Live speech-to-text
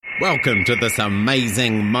Welcome to this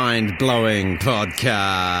amazing, mind-blowing podcast.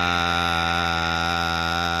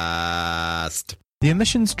 The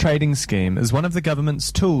emissions trading scheme is one of the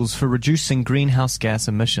government's tools for reducing greenhouse gas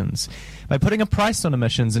emissions. By putting a price on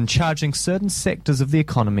emissions and charging certain sectors of the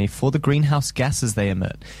economy for the greenhouse gases they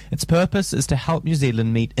emit, its purpose is to help New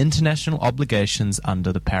Zealand meet international obligations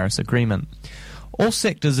under the Paris Agreement. All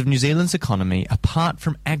sectors of New Zealand's economy, apart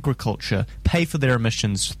from agriculture, pay for their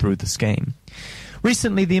emissions through the scheme.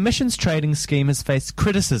 Recently, the emissions trading scheme has faced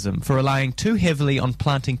criticism for relying too heavily on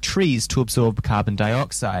planting trees to absorb carbon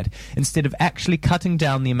dioxide, instead of actually cutting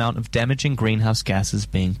down the amount of damaging greenhouse gases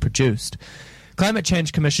being produced. Climate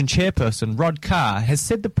Change Commission Chairperson Rod Carr has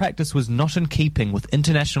said the practice was not in keeping with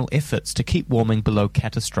international efforts to keep warming below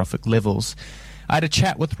catastrophic levels. I had a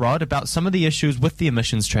chat with Rod about some of the issues with the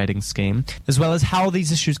emissions trading scheme, as well as how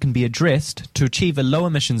these issues can be addressed to achieve a low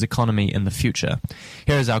emissions economy in the future.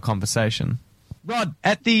 Here is our conversation. Rod,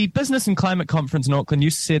 at the Business and Climate Conference in Auckland, you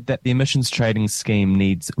said that the emissions trading scheme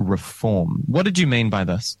needs reform. What did you mean by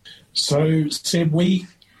this? So, Seb, we,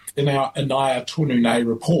 in our Inaya Tūnunei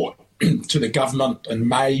report to the government in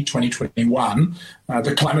May 2021,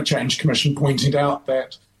 the Climate Change Commission pointed out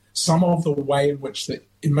that some of the way in which the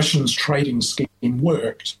emissions trading scheme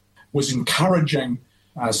worked was encouraging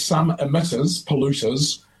some emitters,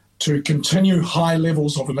 polluters, to continue high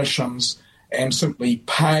levels of emissions and simply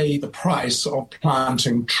pay the price of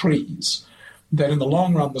planting trees. That in the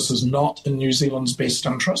long run, this is not in New Zealand's best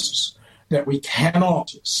interests, that we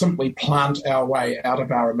cannot simply plant our way out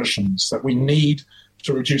of our emissions, that we need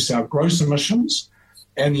to reduce our gross emissions,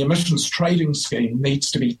 and the emissions trading scheme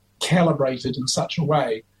needs to be calibrated in such a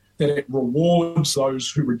way that it rewards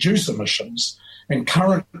those who reduce emissions. And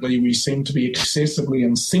currently, we seem to be excessively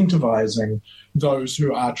incentivizing those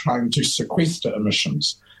who are trying to sequester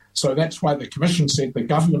emissions. So that's why the Commission said the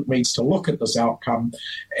government needs to look at this outcome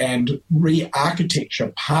and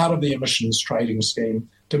re-architecture part of the emissions trading scheme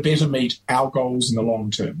to better meet our goals in the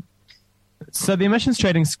long term. So the emissions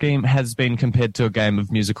trading scheme has been compared to a game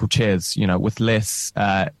of musical chairs, with less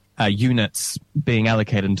units being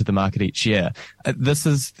allocated into the market each year. This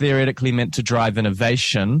is theoretically meant to drive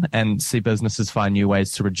innovation and see businesses find new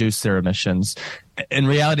ways to reduce their emissions. In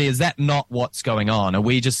reality, is that not what's going on? Are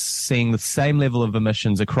we just seeing the same level of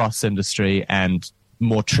emissions across industry and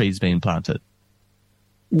more trees being planted?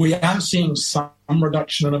 We are seeing some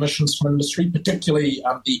reduction in emissions from industry, particularly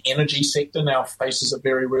the energy sector now faces a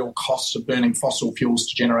very real cost of burning fossil fuels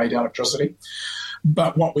to generate electricity.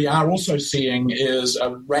 But what we are also seeing is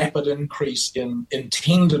a rapid increase in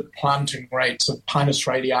intended planting rates of Pinus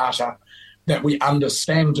radiata that we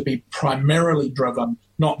understand to be primarily driven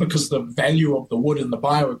not because the value of the wood in the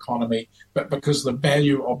bioeconomy, but because the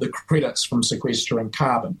value of the credits from sequestering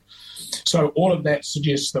carbon. So all of that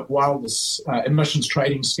suggests that while this emissions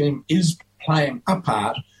trading scheme is playing a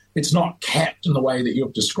part, it's not capped in the way that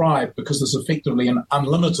you've described, because there's effectively an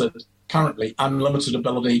currently unlimited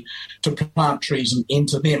ability to plant trees and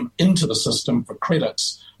enter them into the system for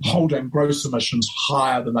credits, holding gross emissions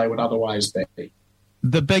higher than they would otherwise be.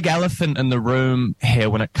 The big elephant in the room here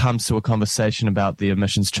when it comes to a conversation about the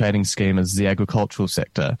emissions trading scheme is the agricultural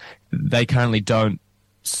sector. They currently don't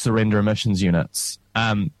surrender emissions units.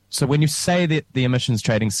 So when you say that the emissions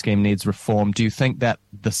trading scheme needs reform, do you think that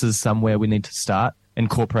this is somewhere we need to start,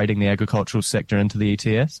 incorporating the agricultural sector into the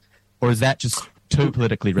ETS? Or is that just too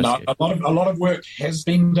politically risky? No, a lot of work has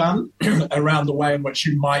been done around the way in which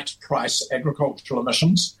you might price agricultural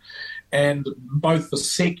emissions. And both the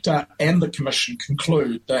sector and the Commission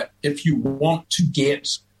conclude that if you want to get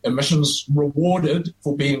emissions rewarded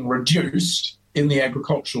for being reduced in the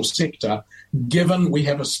agricultural sector, given we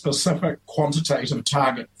have a specific quantitative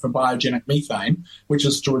target for biogenic methane, which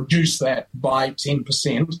is to reduce that by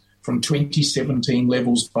 10% from 2017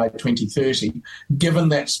 levels by 2030, given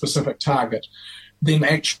that specific target, then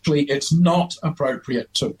actually it's not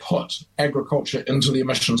appropriate to put agriculture into the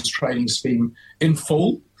emissions trading scheme in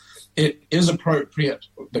full. It is appropriate,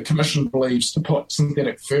 the Commission believes, to put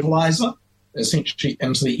synthetic fertiliser essentially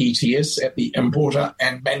into the ETS at the importer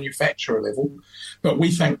and manufacturer level. But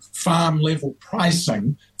we think farm-level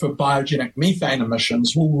pricing for biogenic methane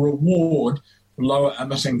emissions will reward lower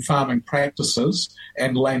emitting farming practices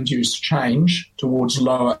and land use change towards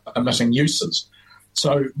lower emitting uses.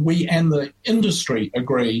 So we and the industry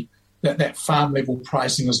agree that farm-level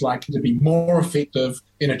pricing is likely to be more effective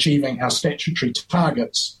in achieving our statutory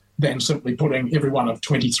targets than simply putting every one of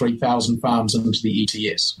 23,000 farms into the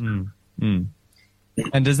ETS.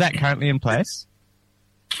 And is that currently in place?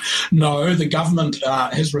 No, the government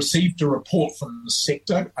has received a report from the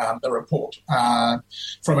sector, a report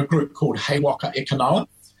from a group called Hei Waka Ekanoa,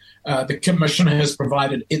 The Commission has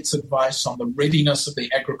provided its advice on the readiness of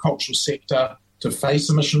the agricultural sector to face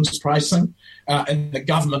emissions pricing, and the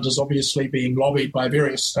government is obviously being lobbied by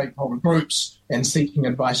various stakeholder groups and seeking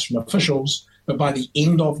advice from officials. But by the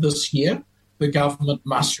end of this year, the government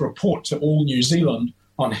must report to all New Zealand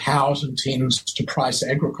on how it intends to price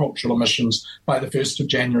agricultural emissions by the 1st of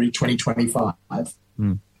January 2025.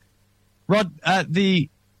 Rod, the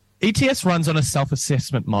ETS runs on a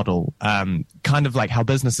self-assessment model, kind of like how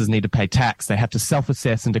businesses need to pay tax. They have to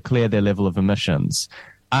self-assess and declare their level of emissions.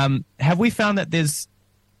 Have we found that there's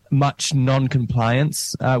much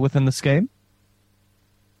non-compliance within the scheme?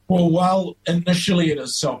 Well, while initially it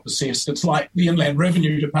is self-assessed, it's like the Inland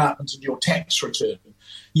Revenue Department and your tax return.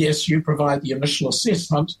 Yes, you provide the initial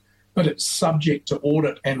assessment, but it's subject to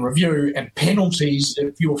audit and review and penalties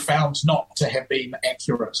if you're found not to have been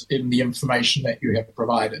accurate in the information that you have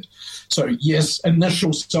provided. So, yes,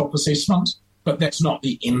 initial self-assessment, but that's not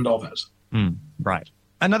the end of it. Right.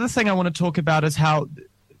 Another thing I want to talk about is how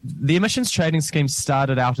the emissions trading scheme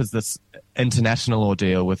started out as this international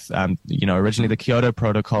ordeal with, originally the Kyoto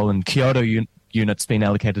Protocol and Kyoto units being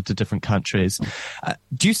allocated to different countries.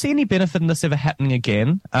 Do you see any benefit in this ever happening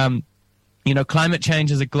again? Climate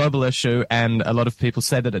change is a global issue, and a lot of people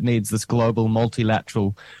say that it needs this global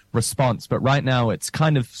multilateral response. But right now it's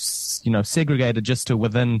kind of, segregated just to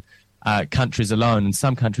within countries alone, and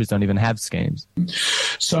some countries don't even have schemes.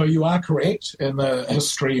 So you are correct. In the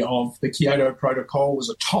history of the Kyoto Protocol was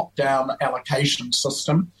a top-down allocation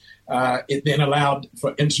system. It then allowed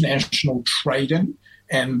for international trading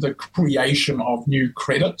and the creation of new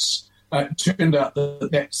credits. It turned out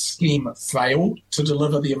that scheme failed to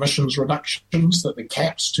deliver the emissions reductions, that the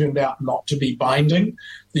caps turned out not to be binding.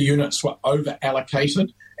 The units were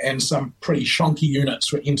over-allocated, and some pretty shonky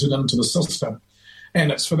units were entered into the system.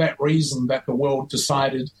 And it's for that reason that the world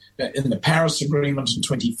decided that in the Paris Agreement in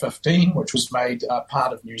 2015, which was made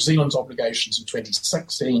part of New Zealand's obligations in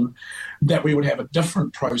 2016, that we would have a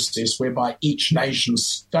different process whereby each nation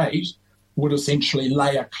state would essentially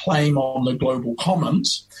lay a claim on the global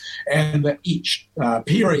commons, and that each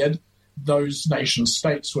period those nation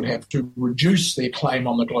states would have to reduce their claim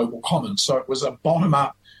on the global commons. So it was a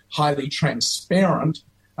bottom-up, highly transparent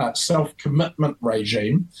self-commitment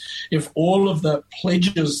regime. If all of the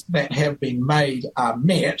pledges that have been made are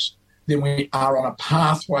met, then we are on a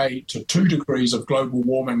pathway to 2 degrees of global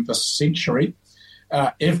warming this century.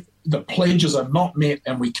 If the pledges are not met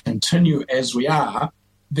and we continue as we are,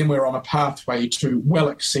 then we're on a pathway to well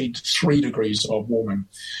exceed 3 degrees of warming.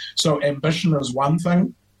 So ambition is one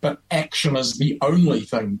thing, but action is the only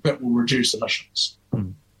thing that will reduce emissions.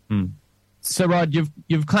 So, Rod,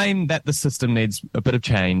 you've claimed that the system needs a bit of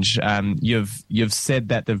change. You've said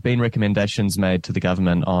that there have been recommendations made to the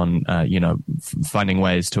government on, finding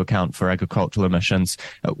ways to account for agricultural emissions.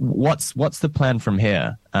 What's the plan from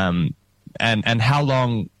here? And how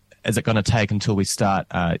long is it going to take until we start,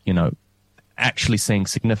 actually seeing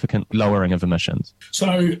significant lowering of emissions?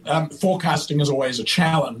 So forecasting is always a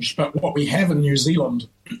challenge, but what we have in New Zealand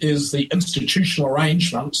is the institutional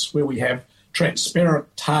arrangements where we have transparent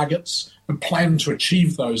targets and plan to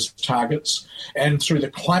achieve those targets, and through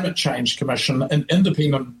the Climate Change Commission, an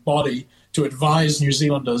independent body to advise New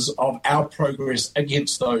Zealanders of our progress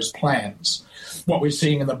against those plans. What we're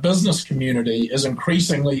seeing in the business community is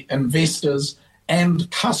increasingly investors and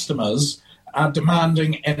customers are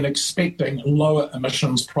demanding and expecting lower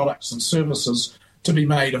emissions products and services to be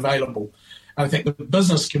made available. I think the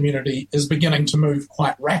business community is beginning to move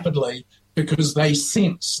quite rapidly because they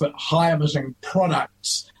sense that high-emitting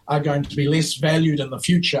products are going to be less valued in the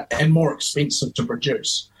future and more expensive to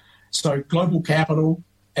produce. So global capital,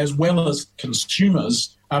 as well as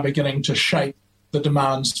consumers, are beginning to shape the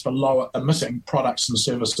demands for lower-emitting products and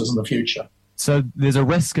services in the future. So there's a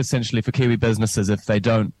risk, essentially, for Kiwi businesses if they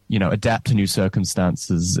don't, adapt to new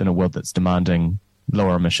circumstances in a world that's demanding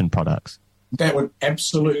lower-emission products. That would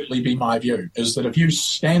absolutely be my view, is that if you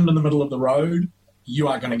stand in the middle of the road, you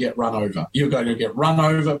are going to get run over. You're going to get run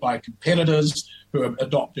over by competitors who are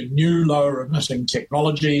adopting new lower emitting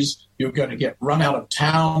technologies. You're going to get run out of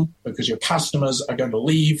town because your customers are going to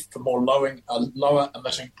leave for more lower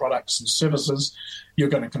emitting products and services. You're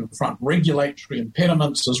going to confront regulatory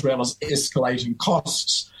impediments as well as escalating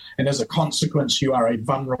costs. And as a consequence, you are a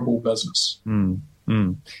vulnerable business.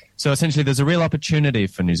 So essentially, there's a real opportunity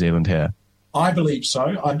for New Zealand here. I believe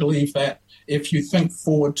so. I believe that if you think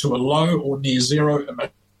forward to a low or near zero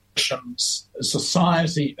emissions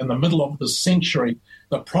society in the middle of this century,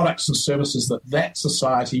 the products and services that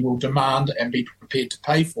society will demand and be prepared to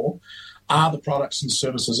pay for are the products and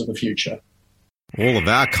services of the future. All of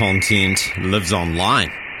our content lives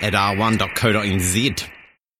online at r1.co.nz.